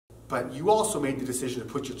but you also made the decision to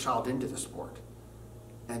put your child into the sport.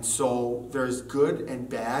 And so there's good and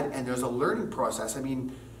bad, and there's a learning process. I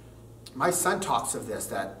mean, my son talks of this,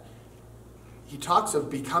 that he talks of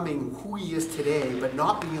becoming who he is today, but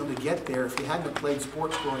not being able to get there if he hadn't played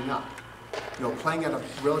sports growing up. You know, playing at a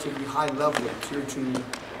relatively high level at Tier 2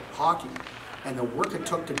 hockey, and the work it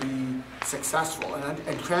took to be successful,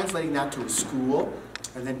 and translating that to his school,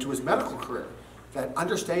 and then to his medical career. That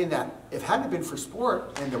understanding that if it hadn't been for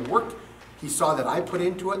sport and the work he saw that I put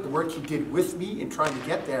into it, the work he did with me in trying to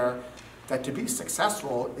get there, that to be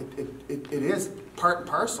successful, it is part and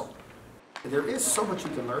parcel. There is so much you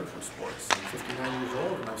can learn from sports. I'm 59 years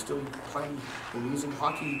old and I'm still playing and using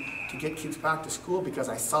hockey to get kids back to school because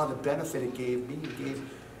I saw the benefit it gave me, it gave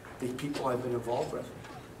the people I've been involved with.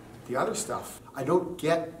 The other stuff, I don't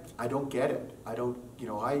get it.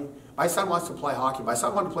 My son wants to play hockey. My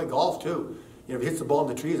son wanted to play golf too. You know, if he hits the ball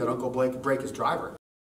in the trees, I don't go break his driver.